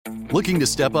Looking to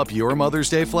step up your Mother's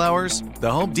Day flowers?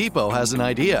 The Home Depot has an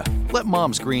idea. Let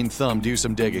Mom's green thumb do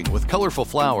some digging with colorful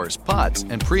flowers, pots,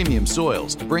 and premium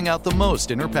soils to bring out the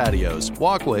most in her patios,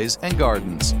 walkways, and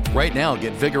gardens. Right now,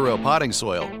 get Vigoro potting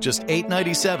soil, just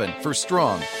 $8.97 for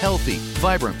strong, healthy,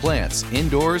 vibrant plants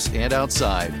indoors and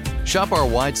outside. Shop our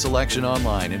wide selection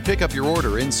online and pick up your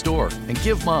order in-store and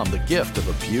give Mom the gift of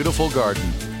a beautiful garden.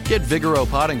 Get Vigoro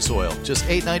potting soil, just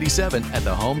 $8.97 at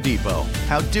the Home Depot.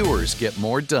 How doers get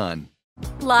more done.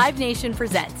 Live Nation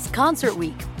presents Concert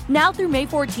Week. Now through May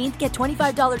 14th, get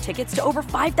 $25 tickets to over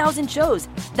 5,000 shows.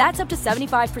 That's up to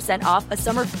 75% off a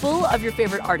summer full of your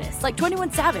favorite artists like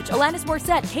 21 Savage, Alanis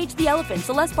Morissette, Cage the Elephant,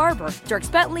 Celeste Barber, Dierks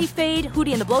Bentley, Fade,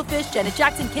 Hootie and the Blowfish, Janet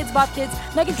Jackson, Kids Bop Kids,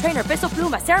 Meghan Trainor, Peso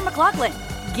Pluma, Sarah McLachlan.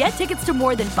 Get tickets to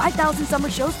more than 5,000 summer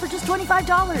shows for just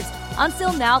 $25.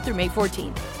 Until now through May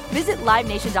 14th. Visit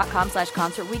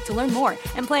LiveNation.com/Concert Week to learn more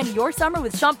and plan your summer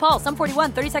with Sean Paul, Sum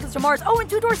 41, 30 Seconds to Mars, and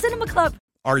Two Door Cinema Club.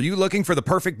 Are you looking for the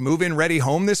perfect move-in ready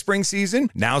home this spring season?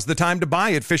 Now's the time to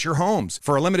buy at Fisher Homes.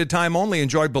 For a limited time only,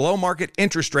 enjoy below-market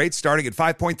interest rates starting at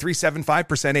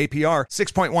 5.375% APR,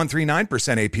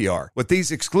 6.139% APR. With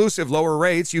these exclusive lower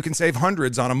rates, you can save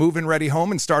hundreds on a move-in ready home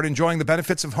and start enjoying the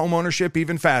benefits of home ownership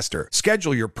even faster.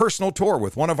 Schedule your personal tour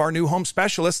with one of our new home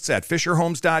specialists at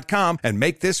FisherHomes.com and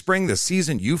make this spring the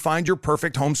season you find your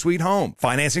perfect home sweet home.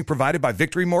 Financing provided by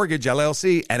Victory Mortgage,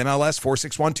 LLC, NMLS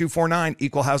 461249,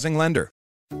 Equal Housing Lender.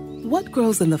 What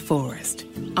grows in the forest?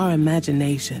 Our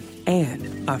imagination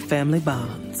and our family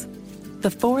bonds. The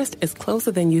forest is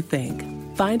closer than you think.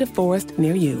 Find a forest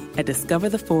near you at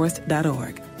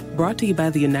discovertheforest.org. Brought to you by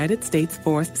the United States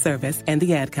Forest Service and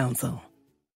the Ad Council.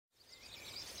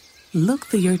 Look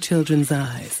through your children's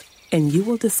eyes, and you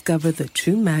will discover the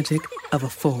true magic of a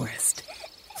forest.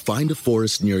 Find a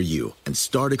forest near you and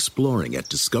start exploring at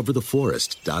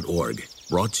discovertheforest.org.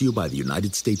 Brought to you by the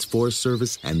United States Forest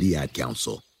Service and the Ad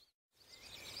Council.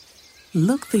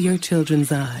 Look through your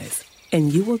children's eyes,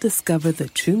 and you will discover the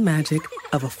true magic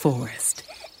of a forest.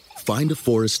 Find a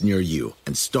forest near you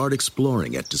and start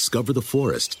exploring at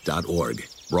discovertheforest.org.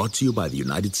 Brought to you by the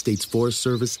United States Forest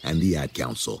Service and the Ad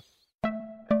Council.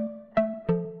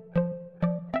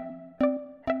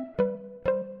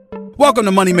 Welcome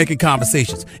to Money Making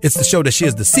Conversations. It's the show that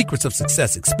shares the secrets of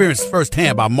success, experienced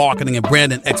firsthand by marketing and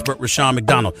branding expert Rashawn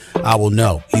McDonald. I will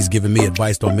know he's given me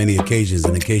advice on many occasions,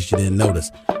 and in case you didn't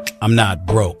notice, I'm not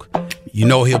broke. You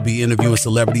know he'll be interviewing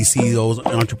celebrity CEOs,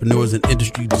 entrepreneurs, and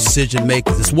industry decision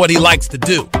makers. It's what he likes to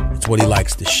do. It's what he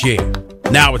likes to share.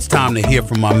 Now it's time to hear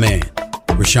from my man,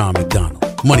 Rashawn McDonald.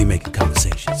 Money Making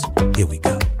Conversations. Here we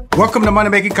go. Welcome to Money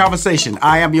Making Conversation.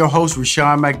 I am your host,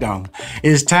 Rashawn McDonald.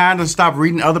 It is time to stop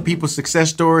reading other people's success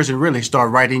stories and really start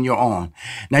writing your own.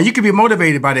 Now, you can be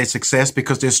motivated by their success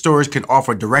because their stories can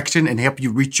offer direction and help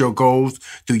you reach your goals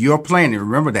through your planning.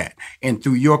 Remember that. And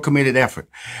through your committed effort.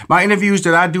 My interviews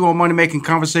that I do on Money Making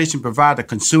Conversation provide the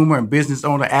consumer and business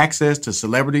owner access to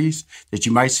celebrities that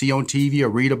you might see on TV or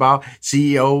read about,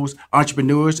 CEOs,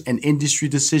 entrepreneurs, and industry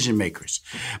decision makers.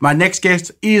 My next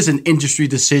guest is an industry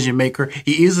decision maker.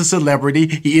 He is a celebrity,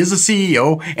 he is a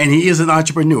CEO, and he is an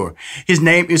entrepreneur. His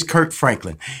name is Kirk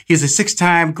Franklin. He's a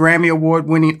 6-time Grammy Award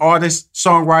winning artist,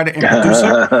 songwriter, and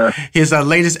producer. His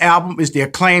latest album is the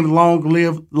acclaimed Long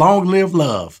Live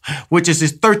Love, which is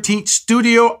his 13th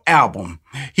studio album.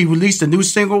 He released a new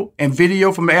single and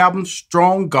video from the album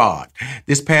Strong God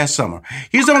this past summer.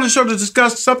 He's on the show to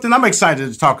discuss something I'm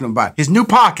excited to talk about, his new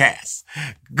podcast,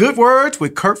 Good Words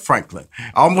with Kirk Franklin.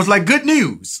 Almost like good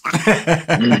news.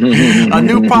 A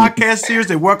new podcast series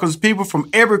that welcomes people from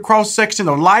every cross-section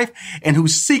of life and who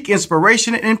seek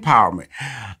inspiration and empowerment.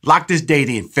 Lock this date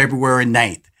in, February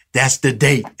 9th. That's the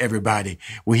date, everybody,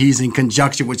 where he's in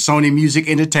conjunction with Sony Music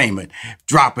Entertainment,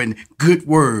 dropping Good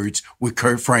Words with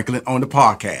Kirk Franklin on the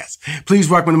podcast. Please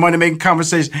welcome to Money Making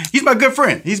Conversation. He's my good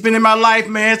friend. He's been in my life,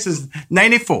 man, since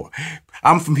 94.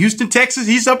 I'm from Houston, Texas.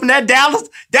 He's up in that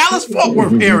Dallas-Fort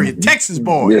Worth area, Texas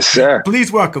boy. Yes, sir. Please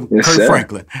welcome Kirk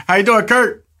Franklin. How you doing,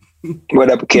 Kirk? What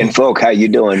up, Ken Folk? How you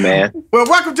doing, man? Well,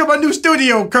 welcome to my new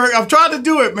studio, Kirk. I'm trying to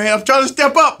do it, man. I'm trying to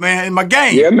step up, man, in my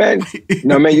game. Yeah, man.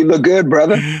 No, man, you look good,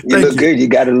 brother. You look good. You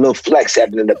got a little flex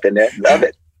happening up in there. Love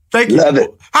it. Thank you. Love it.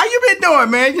 How you been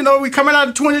doing, man? You know, we coming out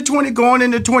of 2020, going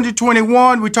into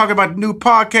 2021. We talking about the new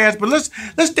podcast, but let's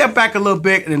step back a little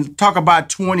bit and talk about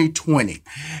 2020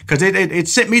 because it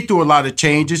sent me through a lot of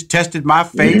changes, tested my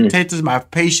faith, tested my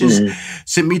patience,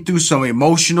 sent me through some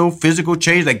emotional, physical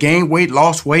change. I gained weight,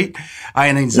 lost weight,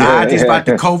 and anxieties about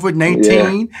the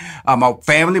COVID-19. My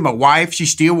family, my wife, she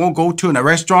still won't go to a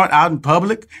restaurant out in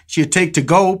public. She'll take to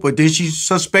go, but then she's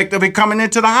suspect of it coming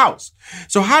into the house.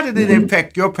 So how did it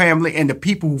impact your family and the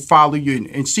people who follow you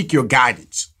and seek your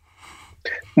guidance?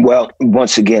 Well,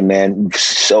 once again, man,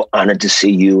 so honored to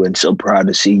see you and so proud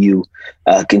to see you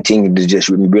continue to just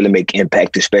really make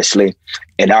impact, especially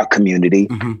in our community,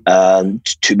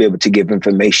 to be able to give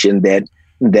information that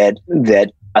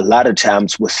a lot of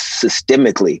times was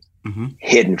systemically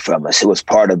hidden from us. It was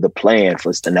part of the plan for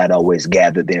us to not always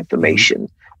gather the information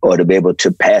or to be able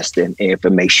to pass the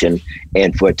information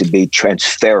and for it to be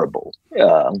transferable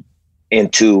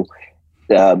into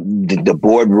the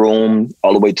boardroom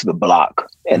all the way to the block.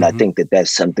 And I think that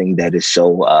that's something that is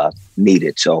so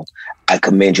needed. So I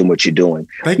commend you on what you're doing.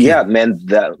 Thank you. Yeah, man,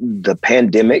 the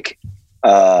pandemic,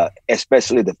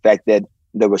 especially the fact that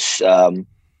there was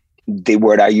the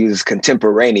word I use is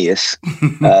contemporaneous,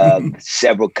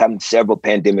 several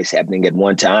pandemics happening at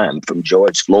one time, from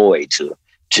George Floyd to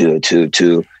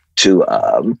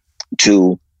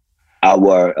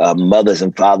our mothers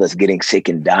and fathers getting sick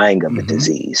and dying of the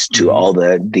disease, to all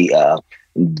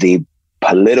the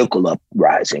political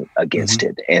uprising against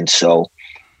it. And so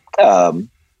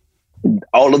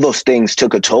all of those things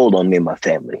took a toll on me and my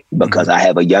family because I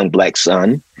have a young Black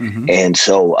son. And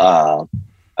so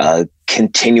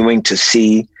continuing to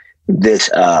see this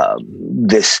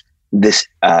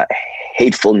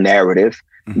hateful narrative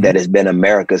that has been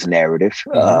America's narrative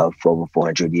for over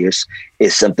 400 years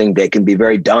is something that can be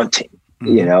very daunting,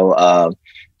 you know,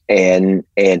 and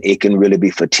it can really be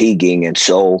fatiguing. And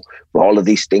so for all of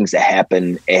these things that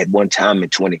happened at one time in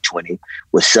 2020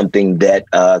 was something that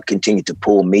continued to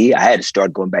pull me. I had to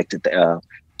start going back to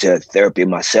therapy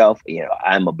myself. You know,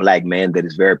 I'm a Black man that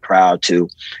is very proud to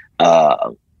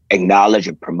acknowledge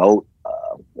and promote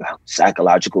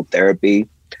psychological therapy,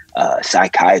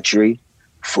 psychiatry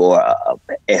for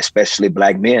especially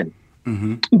Black men.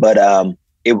 But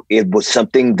it was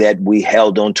something that we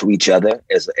held on to each other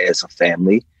as a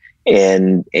family.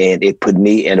 And it put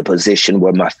me in a position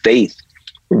where my faith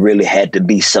really had to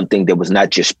be something that was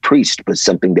not just preached, but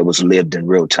something that was lived in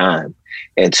real time.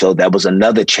 And so that was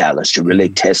another challenge to really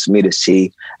test me to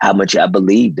see how much I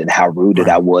believed and how rooted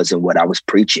I was in what I was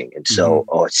preaching. And so,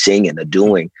 or singing or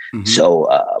doing. So,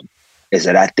 is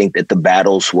that I think that the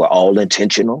battles were all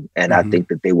intentional, and I think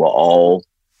that they were all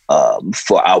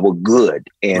for our good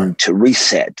and to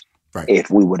reset if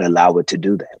we would allow it to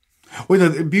do that. Well,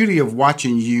 the beauty of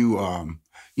watching you,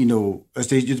 you know,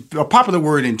 a popular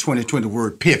word in 2020, the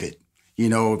word pivot. You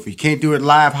know, if you can't do it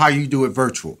live, how you do it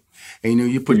virtual. And, you know,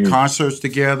 you put concerts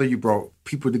together, you brought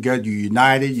people together, you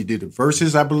united, you did the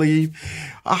verses, I believe.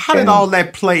 How did all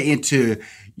that play into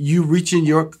you reaching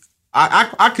your...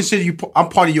 I consider you, I'm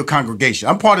part of your congregation.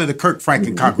 I'm part of the Kirk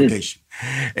Franklin congregation.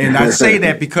 And I say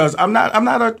that because I'm not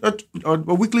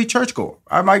a weekly churchgoer.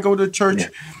 I might go to church,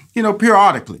 you know,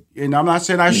 periodically. And I'm not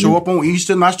saying I show up on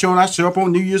Easter, I'm not showing I show up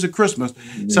on New Year's or Christmas.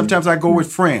 Sometimes I go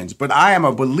with friends. But I am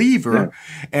a believer,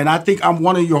 and I think I'm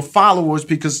one of your followers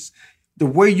because the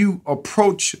way you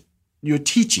approach your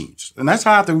teachings, and that's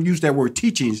how I have to use that word,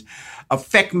 teachings,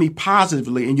 affect me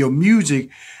positively, and your music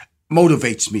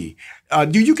motivates me.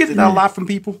 Do you get it a lot from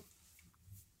people?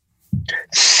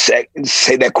 Say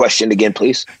that question again,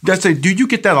 please. Do you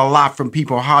get that a lot from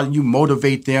people, how you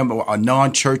motivate them or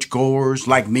non-church goers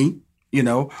like me, you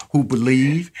know, who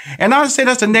believe? And I say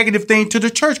that's a negative thing to the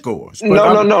church goers. No.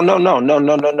 Let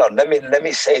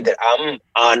me say that I'm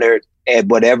honored at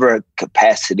whatever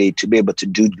capacity to be able to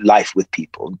do life with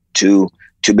people, to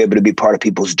be able to be part of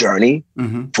people's journey,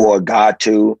 for God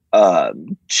to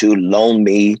loan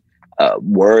me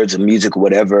words or music or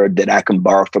whatever that I can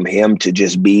borrow from him to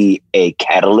just be a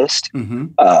catalyst.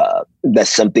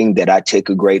 That's something that I take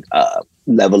a great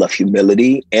level of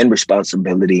humility and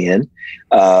responsibility in.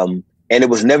 And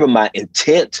it was never my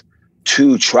intent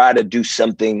to try to do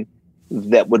something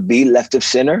that would be left of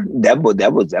center. That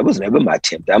was never my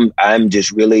attempt. I'm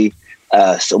just really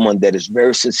someone that is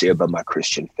very sincere about my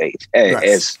Christian faith,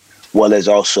 as well as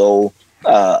also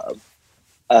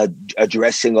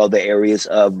addressing all the areas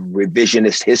of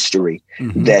revisionist history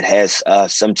that has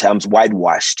sometimes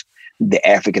whitewashed the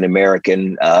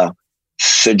African-American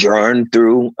sojourn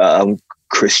through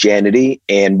Christianity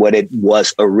and what it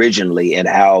was originally, and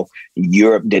how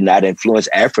Europe did not influence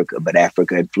Africa, but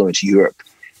Africa influenced Europe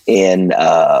in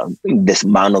this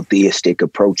monotheistic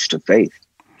approach to faith.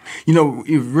 You know,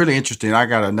 it's really interesting. I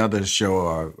got another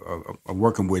show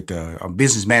working with a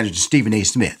business manager, Stephen A.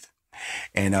 Smith.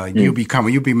 And you'll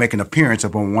be making an appearance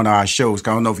up on one of our shows. I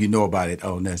don't know if you know about it,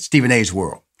 on Stephen A's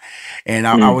World. And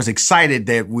I was excited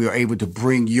that we were able to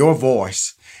bring your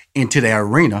voice into the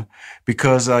arena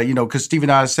because, because Stephen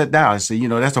and I sat down and said, you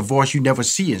know, that's a voice you never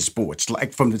see in sports,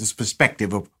 like from this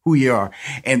perspective of who you are.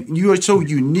 And you are so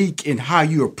unique in how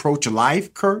you approach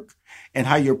life, Kirk. and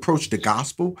how you approach the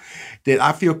gospel, that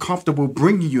I feel comfortable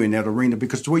bringing you in that arena,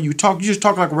 because the way you talk, you just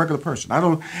talk like a regular person.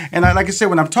 Like I said,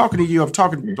 when I'm talking to you, I'm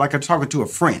talking like I'm talking to a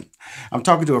friend. I'm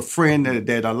talking to a friend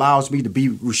that allows me to be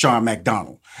Rushion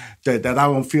McDonald. That I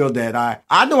don't feel that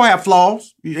I know I have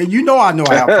flaws, and you know I know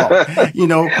I have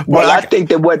flaws. Well, I think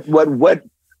that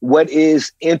what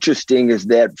is interesting is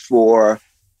that for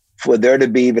there to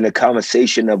be even a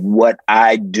conversation of what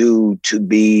I do to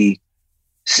be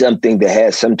something that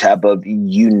has some type of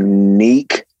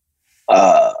unique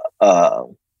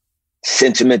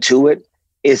sentiment to it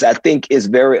I think is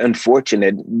very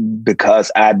unfortunate,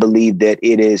 because I believe that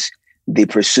it is the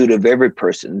pursuit of every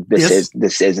person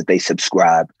that says that they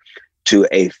subscribe to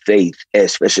a faith,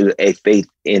 especially a faith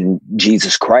in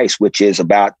Jesus Christ, which is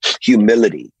about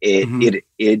humility. It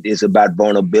is about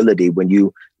vulnerability. When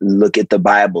you look at the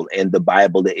Bible, and the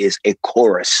Bible is a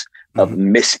chorus of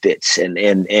misfits and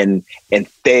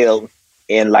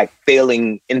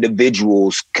failing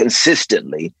individuals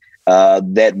consistently,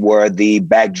 that were the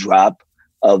backdrop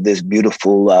of this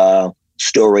beautiful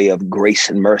story of grace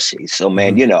and mercy. So,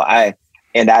 man, I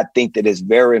think that it's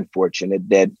very unfortunate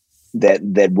that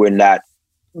we're not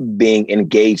being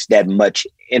engaged that much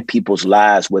in people's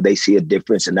lives, where they see a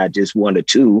difference in not just one or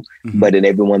two, but in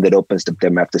everyone that opens up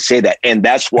their mouth to say that. And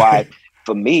that's why,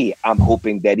 for me, I'm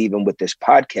hoping that even with this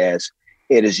podcast,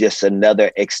 it is just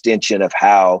another extension of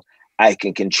how I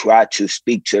can try to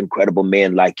speak to incredible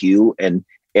men like you and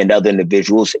other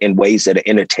individuals in ways that are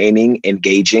entertaining,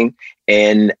 engaging,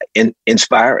 and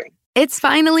inspiring. It's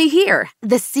finally here,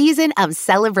 the season of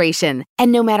celebration.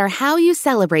 And no matter how you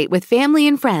celebrate with family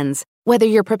and friends, whether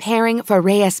you're preparing for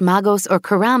Reyes Magos or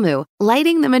Karamu,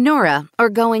 lighting the menorah, or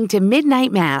going to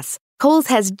midnight mass, Kohl's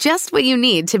has just what you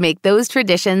need to make those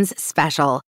traditions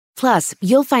special. Plus,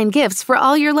 you'll find gifts for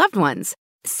all your loved ones.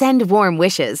 Send warm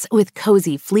wishes with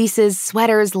cozy fleeces,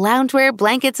 sweaters, loungewear,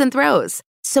 blankets, and throws.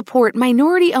 Support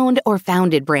minority-owned or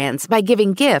founded brands by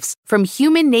giving gifts from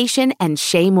Human Nation and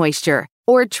Shea Moisture.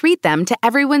 Or treat them to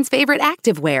everyone's favorite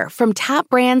activewear from top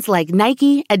brands like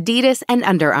Nike, Adidas, and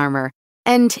Under Armour.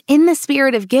 And in the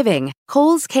spirit of giving,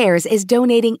 Kohl's Cares is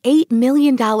donating $8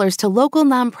 million to local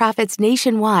nonprofits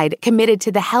nationwide committed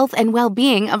to the health and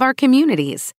well-being of our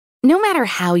communities. No matter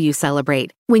how you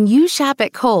celebrate, when you shop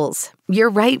at Kohl's,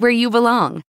 you're right where you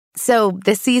belong. So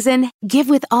this season, give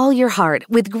with all your heart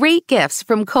with great gifts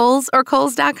from Kohl's or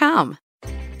Kohls.com.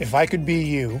 If I could be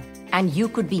you. And you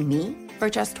could be me. For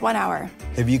just 1 hour.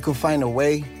 If you could find a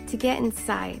way to get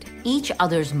inside each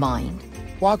other's mind.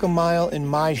 Walk a mile in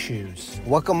my shoes.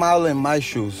 Walk a mile in my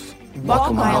shoes.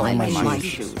 Walk a mile in my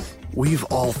shoes. We've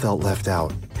all felt left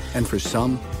out. And for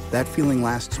some, that feeling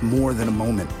lasts more than a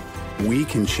moment. We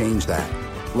can change that.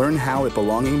 Learn how at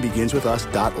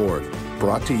belongingbeginswithus.org.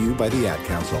 Brought to you by the Ad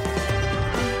Council.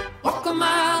 Walk a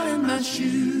mile in my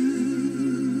shoes.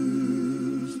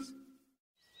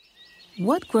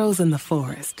 What grows in the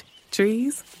forest?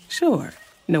 Trees? Sure.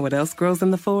 Know what else grows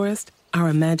in the forest? Our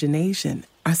imagination,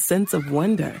 our sense of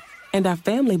wonder, and our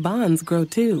family bonds grow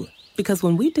too. Because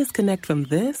when we disconnect from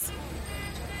this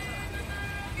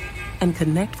and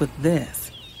connect with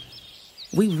this,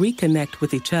 we reconnect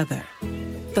with each other.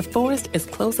 The forest is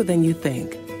closer than you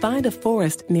think. Find a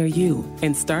forest near you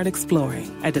and start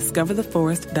exploring at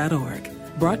discovertheforest.org.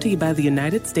 Brought to you by the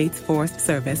United States Forest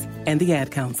Service and the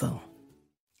Ad Council.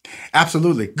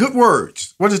 Absolutely. Good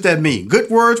words. What does that mean? Good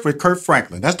words with Kirk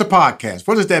Franklin. That's the podcast.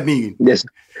 What does that mean? Yes.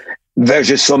 There's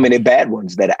just so many bad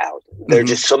ones that are out. There are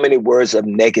just so many words of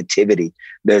negativity.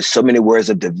 There's so many words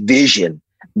of division.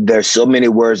 There's so many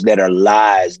words that are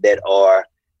lies, that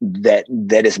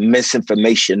is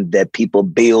misinformation that people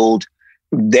build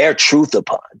their truth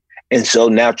upon. And so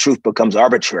now truth becomes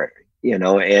arbitrary,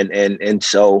 and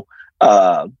so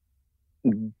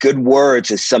good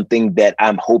words is something that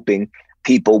I'm hoping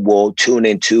people will tune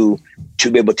into to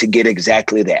be able to get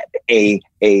exactly that. A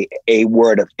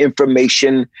word of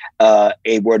information,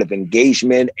 a word of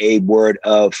engagement, a word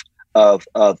of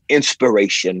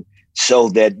inspiration, so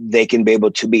that they can be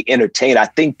able to be entertained. I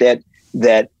think that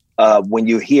when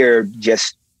you hear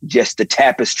just the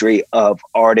tapestry of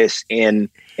artists and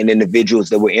individuals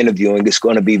that we're interviewing, it's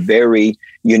going to be very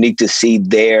unique to see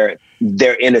their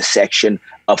intersection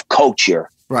of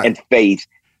culture and faith,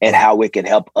 and how it can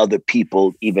help other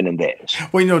people even in theirs.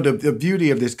 Well, the beauty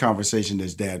of this conversation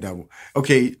is that,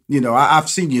 I've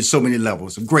seen you in so many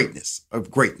levels of greatness, from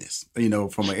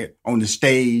on the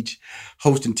stage,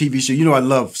 hosting TV show. I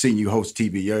love seeing you host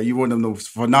TV. You're one of those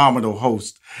phenomenal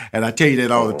hosts. And I tell you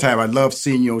that all the time. I love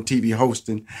seeing you on TV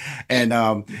hosting. And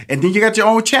then you got your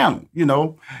own channel,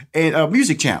 and a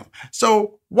music channel.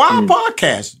 So why a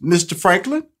podcast, Mr.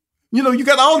 Franklin? You know, you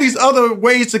got all these other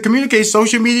ways to communicate.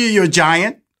 Social media, you're a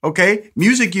giant. Okay.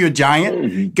 Music, you're a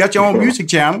giant. You got your own music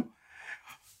channel.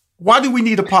 Why do we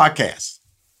need a podcast?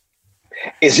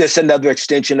 It's just another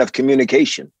extension of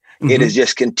communication. It is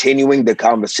just continuing the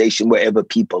conversation wherever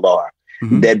people are.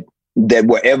 That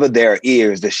wherever there are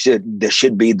ears, there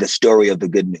should be the story of the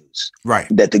good news. Right.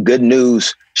 That the good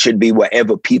news should be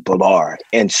wherever people are.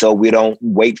 And so we don't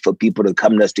wait for people to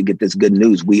come to us to get this good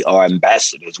news. We are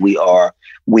ambassadors. We are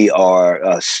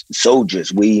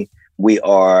soldiers. We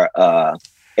are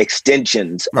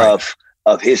extensions of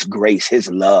his grace, his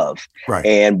love. Right.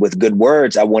 And with good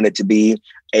words, I want it to be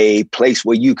a place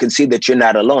where you can see that you're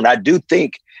not alone. I do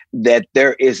think that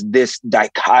there is this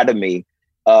dichotomy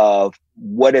of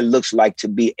what it looks like to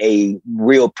be a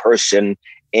real person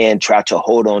and try to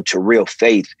hold on to real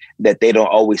faith, that they don't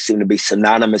always seem to be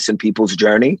synonymous in people's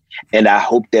journey. And I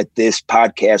hope that this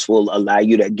podcast will allow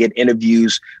you to get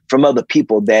interviews from other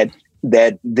people that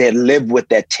live with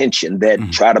that tension, that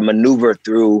try to maneuver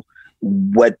through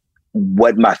what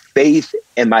my faith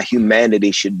and my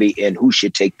humanity should be and who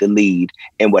should take the lead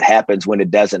and what happens when it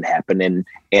doesn't happen and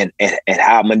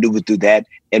how I maneuver through that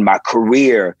in my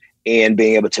career and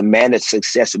being able to manage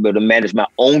success, be able to manage my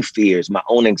own fears, my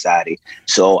own anxiety.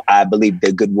 So I believe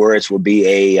that good words will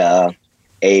be I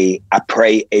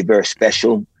pray, a very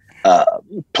special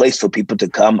place for people to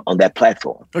come on that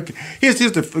platform. Okay. Here's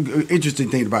the interesting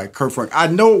thing about Kirk Franklin. I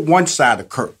know one side of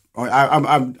Kirk.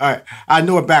 I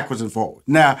know it backwards and forward.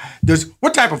 Now,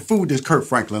 what type of food does Kirk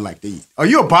Franklin like to eat? Are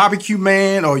you a barbecue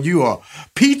man? Are you a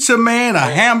pizza man? A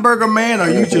hamburger man? Are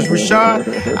you just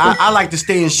Rashawn? I like to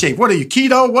stay in shape. What are you,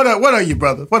 keto? What are you,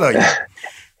 brother? What are you?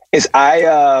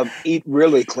 I eat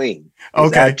really clean.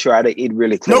 Okay. I try to eat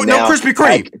really clean. No Krispy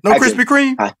Kreme. No Krispy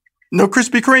Kreme. No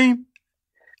Krispy Kreme.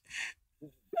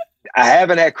 I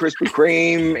haven't had Krispy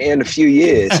Kreme in a few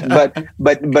years,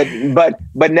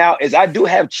 but now as I do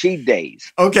have cheat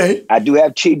days. Okay. I do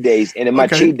have cheat days, and in my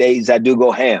cheat days I do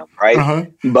go ham,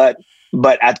 right? But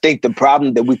I think the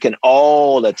problem that we can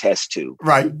all attest to,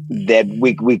 right, that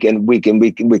we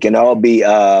can all be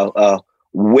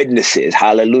witnesses,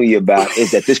 hallelujah, about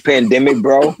is that this pandemic,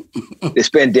 bro, this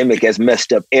pandemic has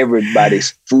messed up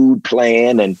everybody's food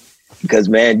plan, and because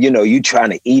man, you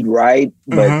trying to eat right,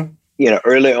 but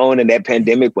early on in that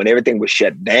pandemic when everything was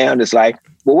shut down, it's like,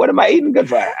 well, what am I eating good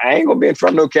for? I ain't gonna be in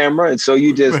front of no camera. And so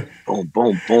you just boom,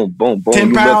 boom, boom, boom, boom.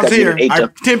 10 pounds here.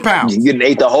 10 pounds. You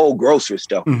ate the whole grocery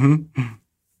store. And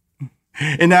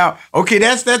now, okay,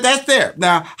 that's there.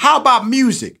 Now, how about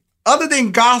music? Other than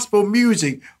gospel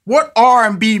music, what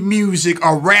R&B music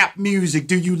or rap music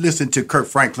do you listen to, Kirk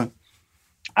Franklin?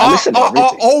 I listen to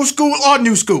everything. Old school or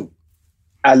new school?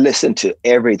 I listen to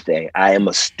everything. I am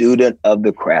a student of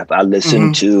the craft. I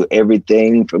listen to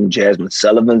everything from Jasmine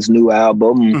Sullivan's new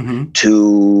album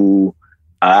to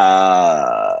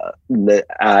I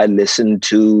listen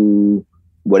to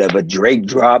whatever Drake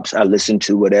drops. I listen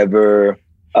to whatever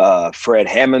Fred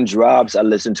Hammond drops. I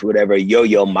listen to whatever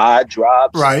Yo-Yo Ma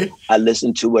drops. Right. I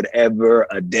listen to whatever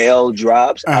Adele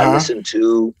drops. I listen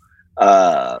to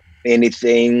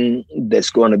anything that's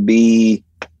going to be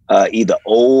either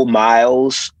Old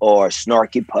Miles or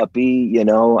Snarky Puppy.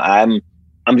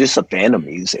 I'm just a fan of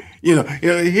music.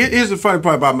 Here's the funny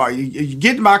part about you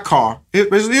get in my car.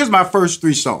 Here's my first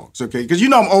 3 songs, okay? Because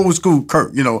I'm old school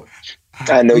Kirk.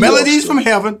 I know Melodies from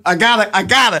Heaven. I gotta have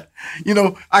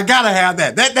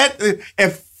that. That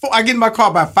if I get in my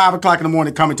car by 5 o'clock in the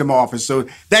morning coming to my office, so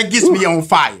that gets me on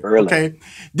fire. Early. Okay.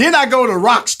 Then I go to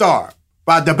Rockstar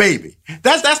by the Baby.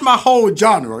 That's my whole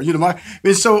genre,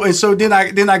 and so then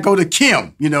I go to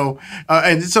Kim, and then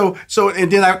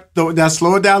I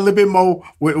slow it down a little bit more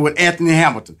with Anthony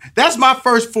Hamilton. That's my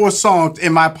first 4 songs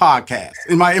in my podcast,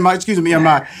 in my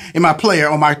player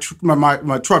on my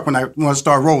truck when I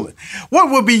start rolling. What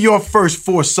would be your first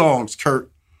 4 songs, Kurt?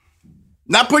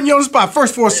 Not putting you on the spot.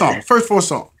 First 4 songs.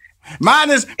 Mine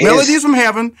is Melodies from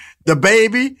Heaven, The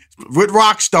Baby with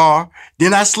Rockstar.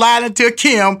 Then I slide into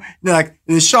Kim, then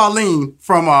Charlene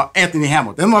from Anthony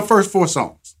Hamilton. Those are my first 4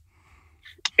 songs.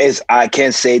 As I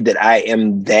can't say that I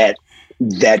am that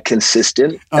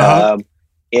consistent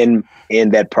in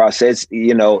that process.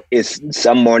 It's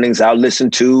some mornings I'll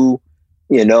listen to,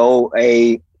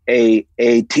 a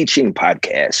teaching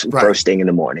podcast first thing in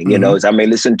the morning. As I may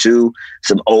listen to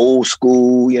some old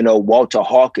school, Walter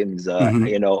Hawkins,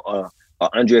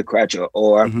 Andre Cratcher,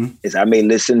 or as I may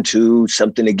listen to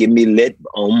something to get me lit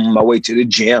on my way to the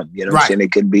gym. I'm saying?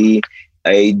 It could be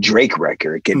a Drake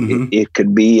record. It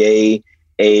could be a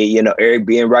Eric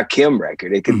B. and Rakim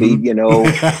record. It could be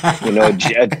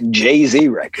Jay-Z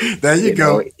record. There you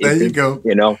go. There you go.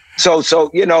 So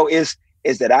is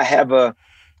that I have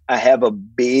I have a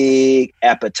big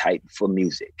appetite for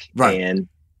music, right?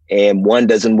 And one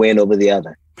doesn't win over the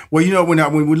other. Well, you know,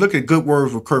 when we look at Good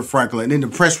Words with Kirk Franklin, and in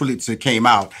the press release that came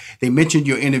out, they mentioned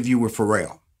your interview with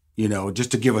Pharrell. You know,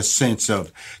 just to give a sense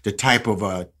of the type of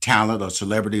talent or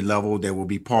celebrity level that will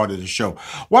be part of the show.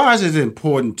 Why is it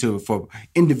important for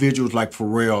individuals like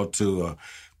Pharrell to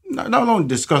not only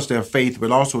discuss their faith,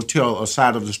 but also tell a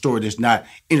side of the story that's not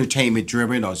entertainment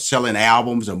driven or selling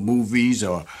albums or movies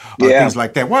or things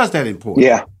like that? Why is that important?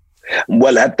 Yeah.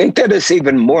 Well, I think that it's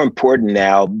even more important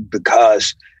now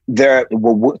because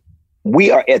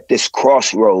we are at this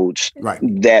crossroads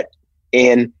that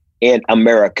in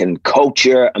American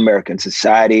culture, American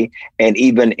society, and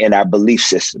even in our belief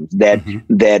systems that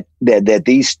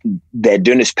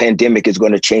during this pandemic is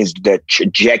going to change the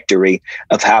trajectory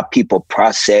of how people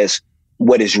process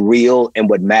what is real and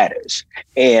what matters.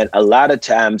 And a lot of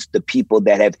times the people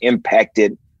that have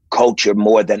impacted culture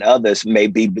more than others may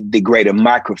be the greater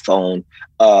microphone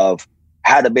of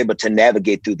how to be able to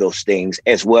navigate through those things,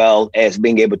 as well as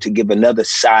being able to give another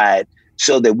side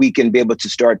so that we can be able to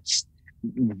start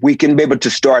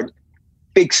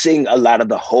fixing a lot of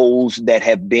the holes that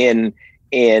have been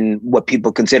in what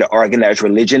people consider organized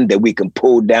religion, that we can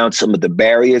pull down some of the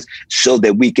barriers so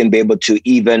that we can be able to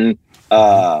even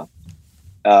try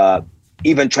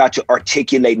to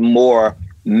articulate more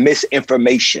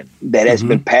misinformation that has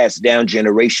been passed down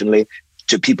generationally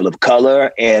to people of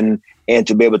color, and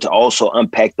to be able to also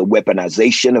unpack the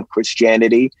weaponization of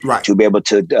Christianity, to be able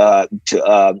to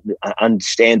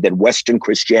understand that Western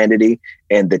Christianity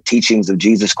and the teachings of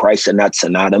Jesus Christ are not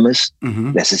synonymous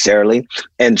necessarily.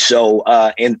 And so,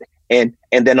 and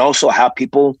then also how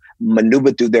people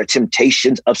maneuver through their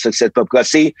temptations of success. Because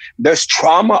see, there's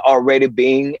trauma already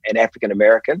being an African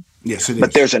American. Yes, it is.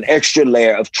 But there's an extra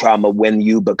layer of trauma when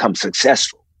you become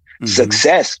successful.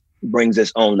 Success brings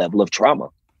its own level of trauma.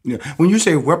 Yeah. When you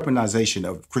say weaponization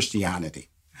of Christianity,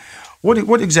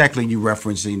 what exactly are you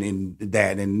referencing in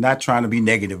that? And not trying to be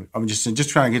negative. I'm just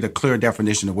trying to get a clear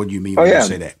definition of what you mean when you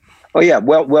say that. Oh yeah.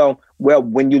 Well.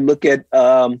 When you look at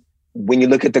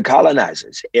the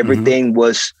colonizers, everything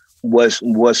was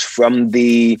from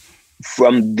the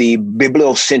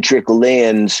bibliocentric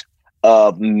lens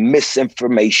of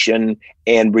misinformation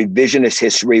and revisionist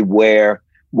history, where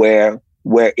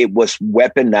it was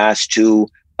weaponized to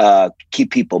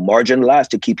keep people marginalized,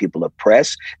 to keep people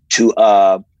oppressed, to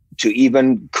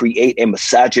even create a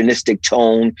misogynistic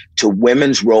tone to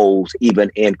women's roles,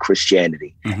 even in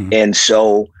Christianity. And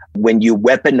so when you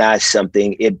weaponize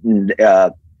something,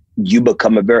 you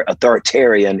become a very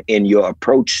authoritarian in your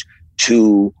approach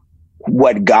to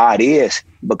what God is,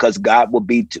 because God will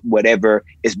be whatever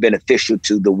is beneficial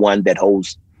to the one that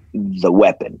holds the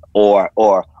weapon or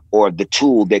the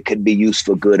tool that could be used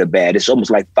for good or bad. It's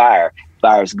almost like fire.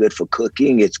 Fire is good for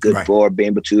cooking. It's good for being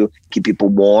able to keep people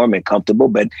warm and comfortable,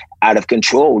 but out of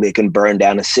control, it can burn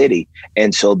down a city.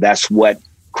 And so that's what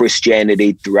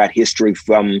Christianity throughout history,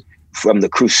 from the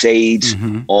Crusades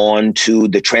on to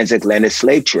the transatlantic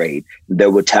slave trade,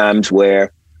 there were times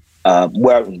where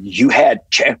you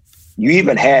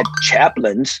even had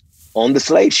chaplains on the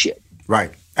slave ship.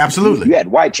 Right. Absolutely. You had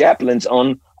white chaplains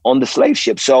on the slave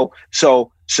ship. So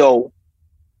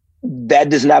that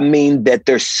does not mean that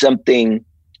there's something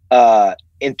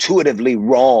intuitively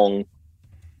wrong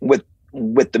with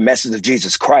the message of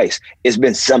Jesus Christ. It's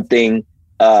been something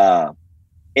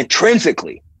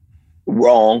intrinsically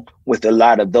wrong with a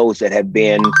lot of those that have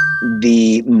been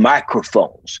the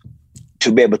microphones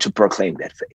to be able to proclaim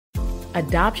that faith.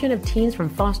 Adoption of teens from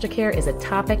foster care is a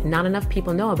topic not enough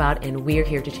people know about, and we're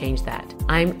here to change that.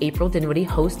 I'm April Dinwiddie,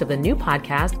 host of the new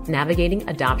podcast, Navigating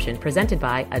Adoption, presented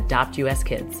by Adopt US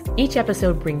Kids. Each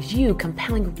episode brings you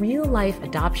compelling real-life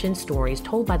adoption stories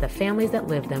told by the families that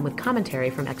live them, with commentary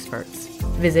from experts.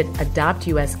 Visit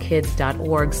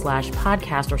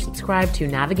adoptuskids.org/podcast or subscribe to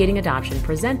Navigating Adoption,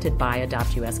 presented by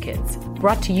Adopt US Kids.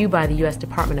 Brought to you by the U.S.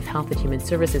 Department of Health and Human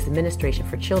Services Administration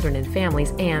for Children and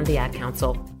Families and the Ad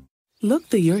Council. Look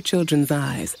through your children's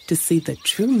eyes to see the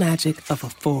true magic of a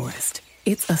forest.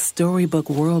 It's a storybook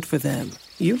world for them.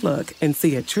 You look and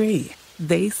see a tree.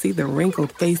 They see the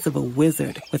wrinkled face of a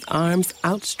wizard with arms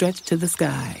outstretched to the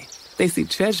sky. They see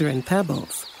treasure in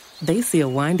pebbles. They see a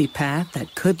windy path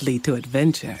that could lead to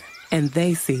adventure. And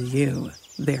they see you,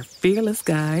 their fearless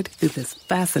guide through this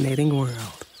fascinating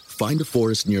world. Find a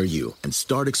forest near you and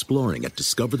start exploring at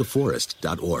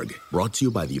discovertheforest.org. Brought to you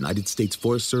by the United States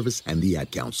Forest Service and the Ad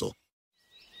Council.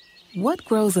 What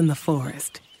grows in the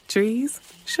forest? Trees?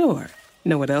 Sure.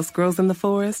 Know what else grows in the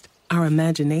forest? Our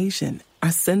imagination,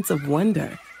 our sense of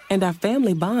wonder, and our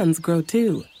family bonds grow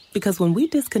too. Because when we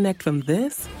disconnect from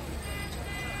this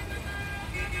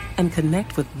and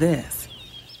connect with this.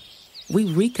 We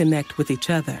reconnect with each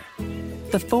other.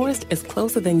 The forest is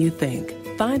closer than you think.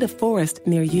 Find a forest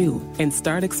near you and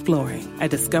start exploring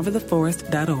at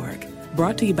discovertheforest.org.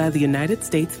 Brought to you by the United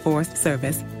States Forest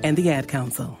Service and the Ad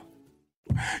Council.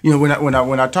 You know,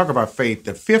 when I talk about faith,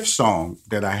 the fifth song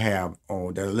that I have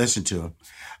that I listen to,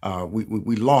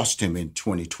 we lost him in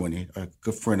 2020. A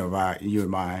good friend of you and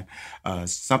mine,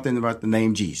 something about the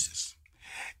name Jesus,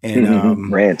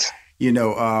 and Rants. You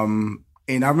know,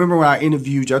 and I remember when I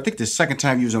interviewed you. I think the second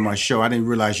time you was on my show, I didn't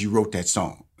realize you wrote that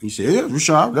song. He said, "Yeah,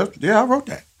 Rashad, I wrote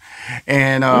that."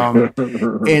 And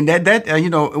and that you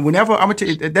know, whenever I'm gonna tell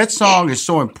you, that song is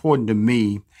so important to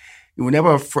me.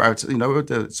 Whenever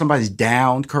somebody's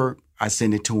down, Kirk, I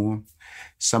send it to them.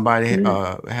 Somebody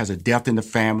has a death in the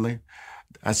family,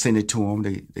 I send it to them.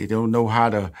 They don't know how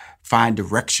to find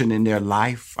direction in their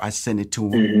life, I send it to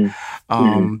them.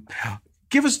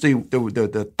 Give us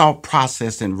the thought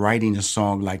process in writing a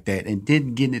song like that, and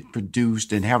then getting it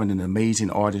produced and having an amazing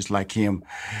artist like him,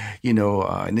 you know.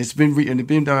 And it's been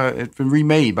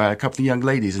remade by a couple of young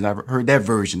ladies, and I've heard that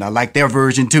version. I like their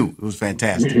version too. It was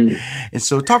fantastic. And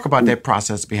so, talk about that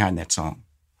process behind that song.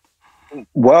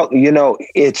 Well, you know,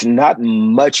 it's not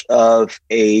much of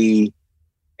a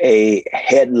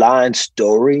headline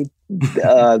story.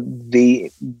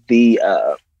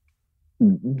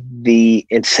 The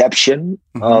inception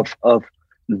of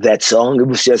that song, it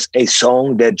was just a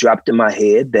song that dropped in my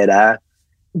head that I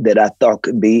thought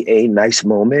could be a nice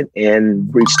moment,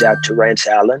 and reached out to Rance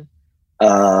Allen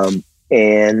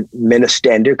and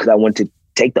Minister, because I wanted to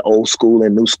take the old school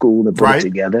and new school and put it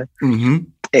together.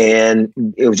 And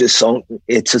it was just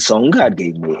it's a song God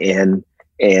gave me,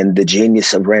 and the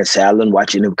genius of Rance Allen,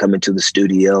 watching him come into the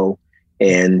studio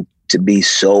and to be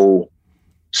so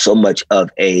much of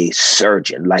a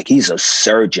surgeon, like he's a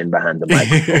surgeon behind the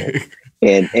microphone,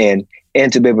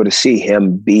 and to be able to see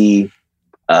him be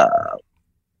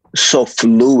so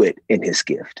fluid in his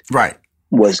gift,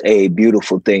 was a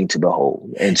beautiful thing to behold.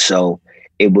 And so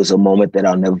it was a moment that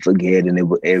I'll never forget, and it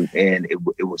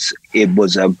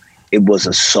was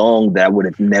a song that I would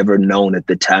have never known at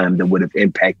the time that would have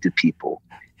impacted people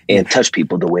and touch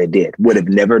people the way it did. Would have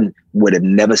never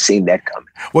seen that coming.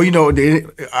 Well, you know,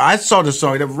 I saw the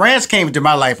song. Rance came into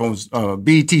my life on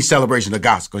BET Celebration of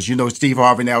Gospel, because you know Steve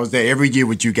Harvey and I was there every year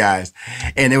with you guys,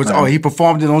 and it was he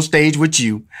performed it on stage with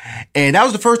you, and that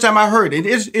was the first time I heard it.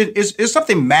 It's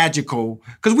something magical,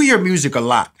 because we hear music a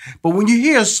lot, but when you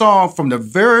hear a song from the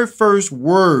very first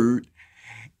word,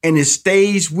 and it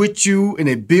stays with you, and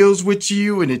it builds with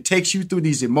you, and it takes you through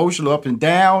these emotional up and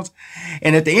downs.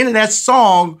 And at the end of that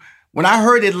song, when I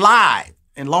heard it live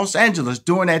in Los Angeles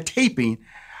during that taping,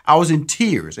 I was in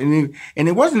tears. And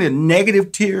it wasn't a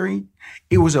negative tearing.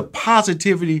 It was a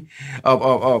positivity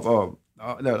of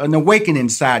an awakening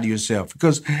inside of yourself.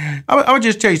 Because I would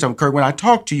just tell you something, Kirk. When I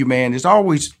talk to you, man, it's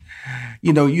always,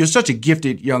 you know, you're such a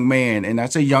gifted young man. And I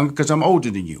say young because I'm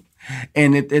older than you.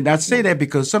 And I say that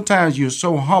because sometimes you're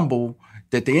so humble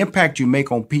that the impact you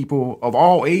make on people of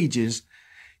all ages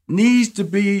needs to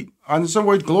be, in some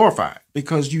ways, glorified,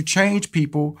 because you change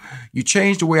people. You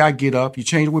change the way I get up. You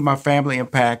change the way my family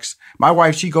impacts. My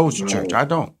wife, she goes to church. I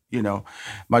don't. You know,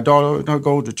 my daughter don't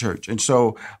go to church. And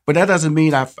so, but that doesn't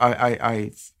mean I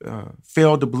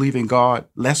failed to believe in God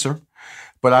lesser.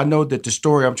 But I know that the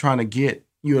story I'm trying to get,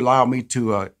 you allow me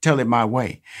to tell it my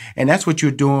way. And that's what you're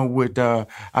doing with, I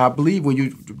believe when you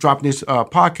drop this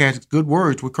podcast, Good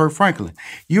Words with Kirk Franklin.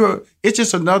 It's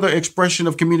just another expression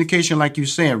of communication, like you're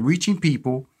saying, reaching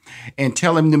people and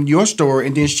telling them your story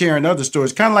and then sharing other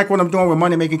stories. Kind of like what I'm doing with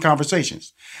Money Making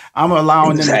Conversations. I'm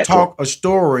allowing them to talk a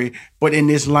story, but in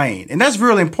this lane. And that's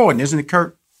really important, isn't it,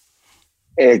 Kirk?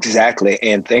 Exactly.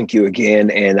 And thank you again.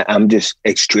 And I'm just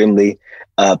extremely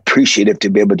appreciative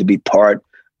to be able to be part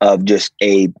of just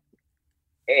a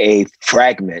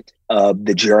fragment of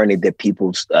the journey that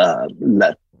people's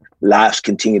lives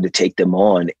continue to take them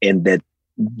on, and that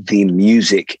the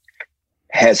music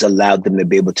has allowed them to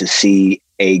be able to see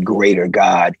a greater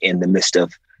God in the midst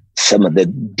of some of the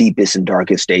deepest and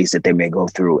darkest days that they may go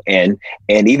through. And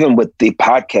even with the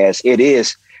podcast,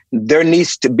 there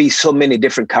needs to be so many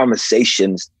different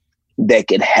conversations that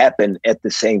can happen at the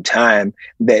same time,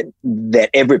 that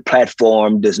every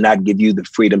platform does not give you the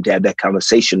freedom to have that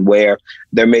conversation, where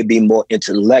there may be more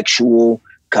intellectual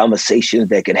conversations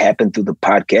that can happen through the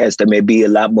podcast. There may be a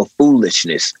lot more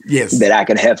foolishness that I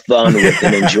can have fun with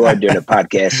and enjoy during the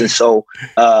podcast. And so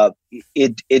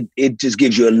it just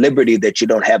gives you a liberty that you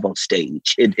don't have on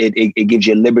stage. It gives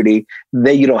you a liberty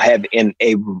that you don't have in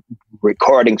a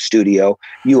recording studio.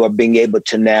 You are being able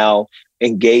to now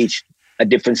engage a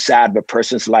different side of a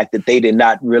person's life that they did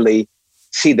not really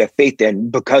see their faith in,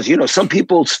 because, some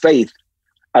people's faith,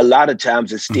 a lot of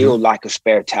times is still like a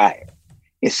spare tire.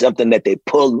 It's something that they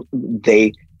pull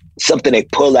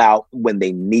out when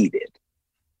they need it.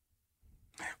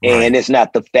 Right. And it's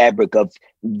not the fabric of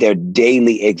their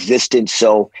daily existence.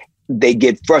 So they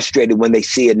get frustrated when they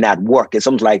see it not work. It's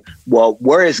almost like, well,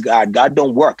 where is God? God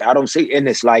don't work. I don't see. And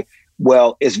it's like,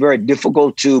 well, it's very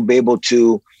difficult to be able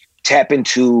to tap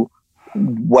into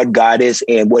what God is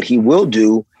and what he will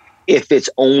do if it's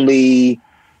only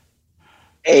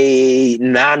a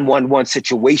 911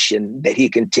 situation that he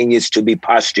continues to be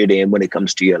postured in when it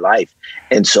comes to your life.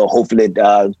 And so hopefully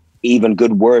even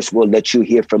good words will let you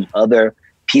hear from other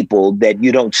people that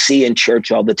you don't see in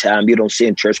church all the time, you don't see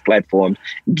in church platforms,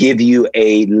 give you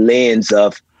a lens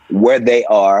of where they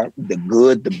are, the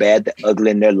good, the bad, the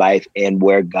ugly in their life, and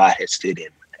where God has fit in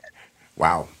with that.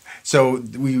 Wow. So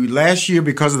last year,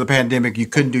 because of the pandemic, you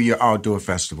couldn't do your outdoor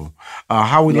festival.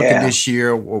 How are we looking this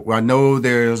year? I know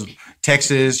there's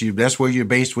Texas, that's where you're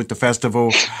based with the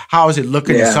festival. How is it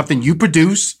looking? Is something you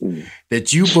produce,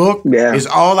 that you book, is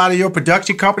all out of your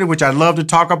production company, which I love to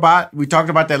talk about. We talked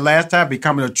about that last time,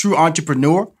 becoming a true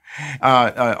entrepreneur,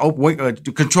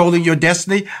 controlling your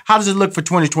destiny. How does it look for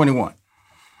 2021?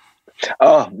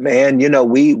 Oh man,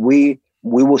 we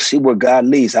will see where God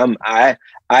leads. I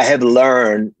have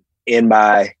learned in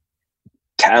my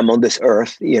time on this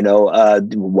earth,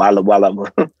 while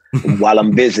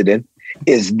I'm visiting,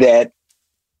 is that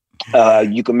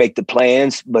you can make the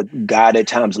plans, but God at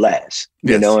times laughs,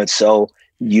 and so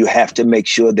you have to make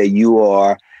sure that you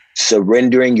are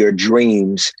surrendering your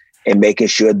dreams and making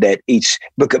sure that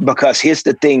because here's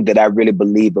the thing that I really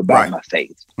believe about my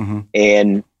faith.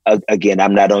 And again,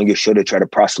 I'm not on your show to try to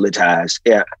proselytize.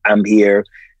 I'm here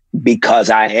because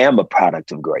I am a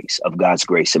product of grace, of God's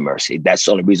grace and mercy. That's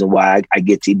the only reason why I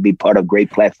get to be part of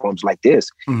great platforms like this.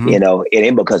 It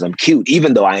ain't because I'm cute,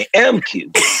 even though I am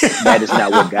cute. That is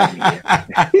not what got me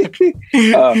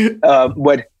here.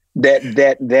 But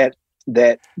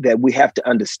that we have to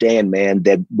understand, man,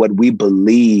 that what we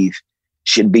believe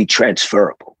should be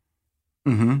transferable.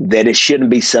 That it shouldn't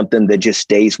be something that just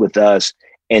stays with us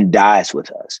and dies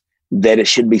with us. That it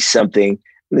should be something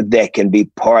that can be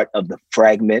part of the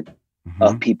fragment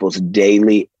of people's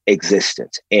daily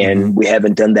existence. And we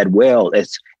haven't done that well.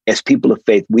 As people of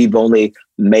faith, we've only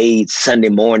made Sunday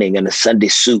morning and a Sunday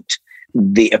suit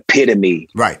the epitome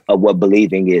of what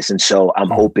believing is. And so I'm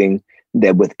hoping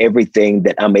that with everything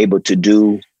that I'm able to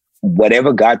do,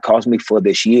 whatever God calls me for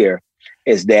this year,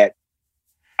 is that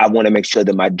I want to make sure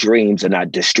that my dreams are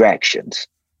not distractions.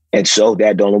 And so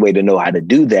that the only way to know how to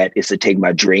do that is to take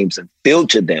my dreams and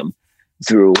filter them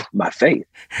through my faith.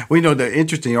 Well, the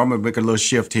interesting, I'm going to make a little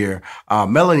shift here.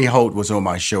 Melanie Holt was on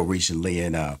my show recently,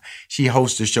 and she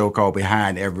hosts a show called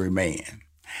Behind Every Man.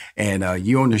 And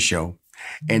you on the show.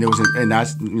 And it was,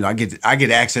 I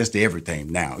get access to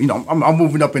everything now. I'm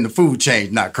moving up in the food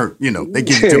chain, not Kirk. They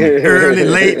give it to me early,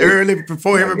 late, early,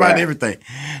 before everybody, everything.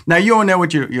 Now you're on there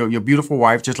with your beautiful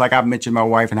wife, just like I mentioned my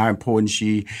wife and how important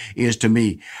she is to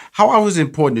me. How was it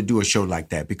important to do a show like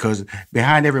that? Because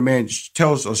Behind Every Man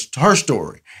tells us her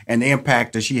story and the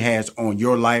impact that she has on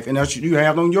your life and that you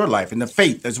have on your life and the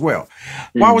faith as well.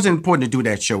 Why was it important to do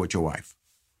that show with your wife?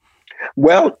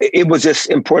 Well, it was just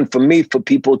important for me, for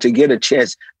people to get a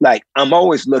chance. Like, I'm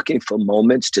always looking for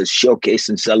moments to showcase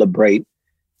and celebrate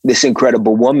this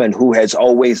incredible woman who has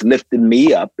always lifted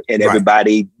me up, and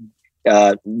everybody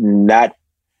not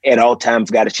at all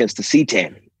times got a chance to see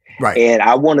Tammy. And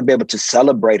I want to be able to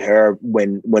celebrate her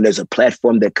when there's a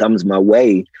platform that comes my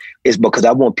way, is because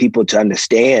I want people to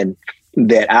understand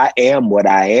that I am what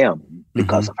I am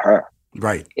because of her.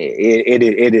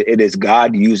 It is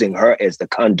God using her as the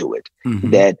conduit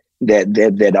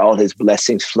that all his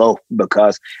blessings flow.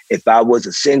 Because if I was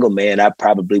a single man, I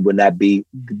probably would not be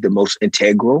the most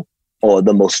integral or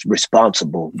the most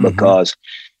responsible, because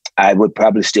I would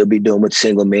probably still be doing what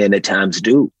single men at times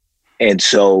do. And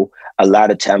so a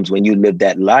lot of times when you live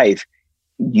that life,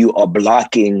 you are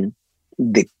blocking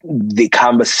the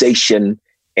conversation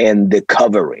and the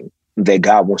covering that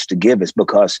God wants to give us,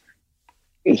 because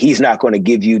he's not going to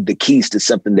give you the keys to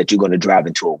something that you're going to drive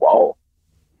into a wall.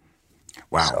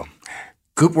 Wow. So.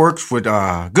 Good words with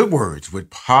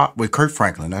Kirk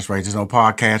Franklin. That's right. It's on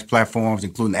podcast platforms,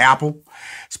 including Apple,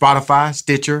 Spotify,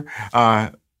 Stitcher.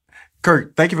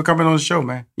 Kirk, thank you for coming on the show,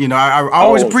 man. I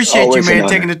always appreciate you, man,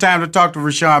 taking the time to talk to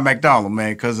Rushion McDonald,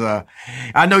 man, because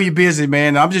I know you're busy,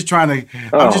 man. I'm just trying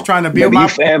to build my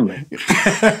family.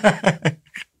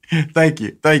 Thank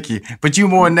you. But you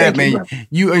more than that, man.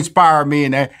 You inspire me,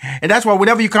 and that's why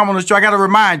whenever you come on the show, I got to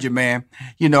remind you, man.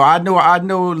 You know, I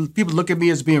know people look at me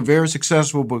as being very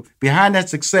successful, but behind that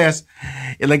success,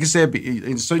 like I said,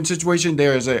 in a certain situation,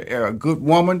 there is a good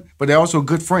woman, but they're also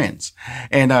good friends,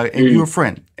 and you're a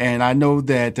friend, and I know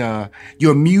that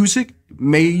your music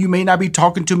you may not be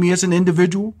talking to me as an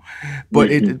individual, but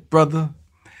brother.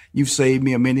 You've saved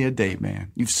me many a day,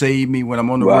 man. You've saved me when I'm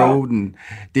on the road and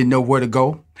didn't know where to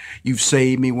go. You've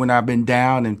saved me when I've been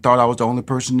down and thought I was the only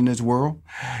person in this world.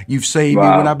 You've saved me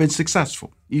when I've been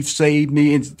successful. You've saved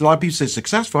me. And a lot of people say,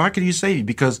 successful? How can you save me?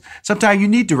 Because sometimes you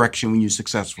need direction when you're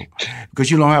successful because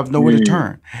you don't have nowhere to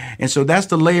turn. And so that's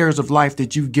the layers of life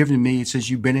that you've given me since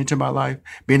you've been in my life,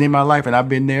 and I've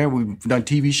been there. We've done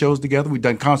TV shows together. We've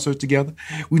done concerts together.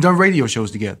 We've done radio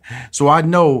shows together. So I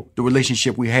know the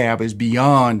relationship we have is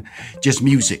beyond just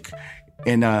music.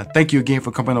 And thank you again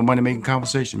for coming on Money Making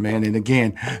Conversation, man. And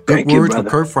again, good words from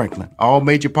Kirk Franklin. All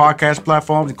major podcast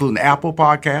platforms, including Apple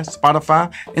Podcasts,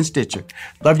 Spotify, and Stitcher.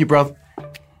 Love you, brother.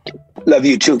 Love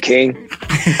you too, King.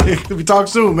 We talk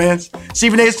soon, man.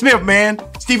 Stephen A. Smith, man.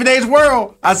 Stephen A.'s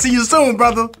World. I'll see you soon,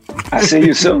 brother. I see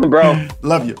you soon, bro.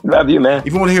 Love you. Love you, man.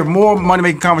 If you want to hear more Money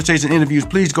Making Conversation interviews,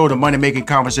 please go to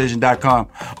moneymakingconversation.com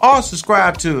or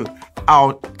subscribe to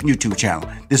our YouTube channel.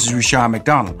 This is Rushion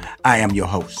McDonald. I am your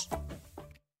host.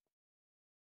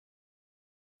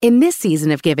 In this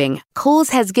season of giving, Kohl's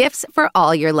has gifts for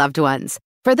all your loved ones.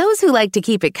 For those who like to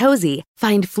keep it cozy,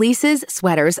 find fleeces,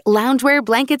 sweaters, loungewear,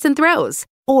 blankets, and throws.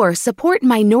 Or support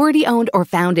minority-owned or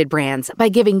founded brands by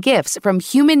giving gifts from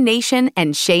Human Nation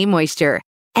and Shea Moisture.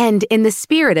 And in the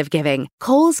spirit of giving,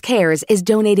 Kohl's Cares is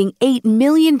donating $8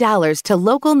 million to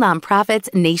local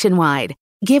nonprofits nationwide.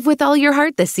 Give with all your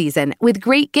heart this season with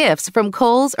great gifts from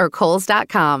Kohl's or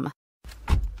Kohls.com.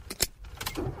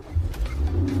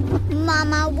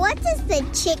 Mama, what does the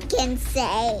chicken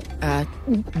say?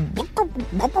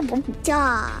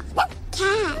 Dog.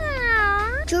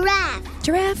 Cat. Giraffe.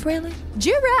 Giraffe, really?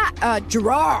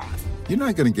 Giraffe. You're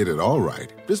not going to get it all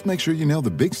right. Just make sure you nail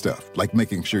the big stuff, like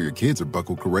making sure your kids are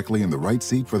buckled correctly in the right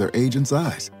seat for their age and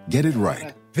size. Get it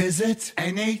right. Visit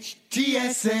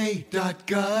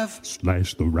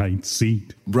NHTSA.gov/the right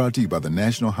seat. Brought to you by the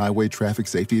National Highway Traffic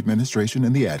Safety Administration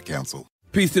and the Ad Council.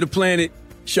 Peace to the planet.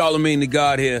 Charlemagne the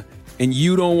God here. And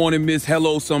you don't want to miss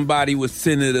Hello Somebody with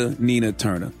Senator Nina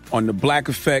Turner on the Black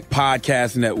Effect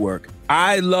Podcast Network.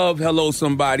 I love Hello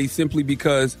Somebody simply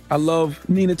because I love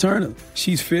Nina Turner.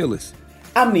 She's fearless.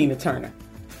 I'm Nina Turner,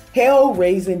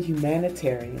 hell-raising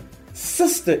humanitarian,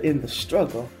 sister in the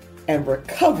struggle, and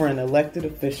recovering elected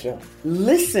official.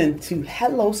 Listen to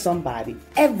Hello Somebody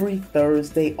every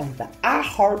Thursday on the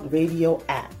iHeartRadio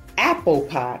app, Apple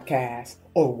Podcasts,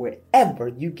 or wherever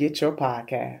you get your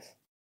podcasts.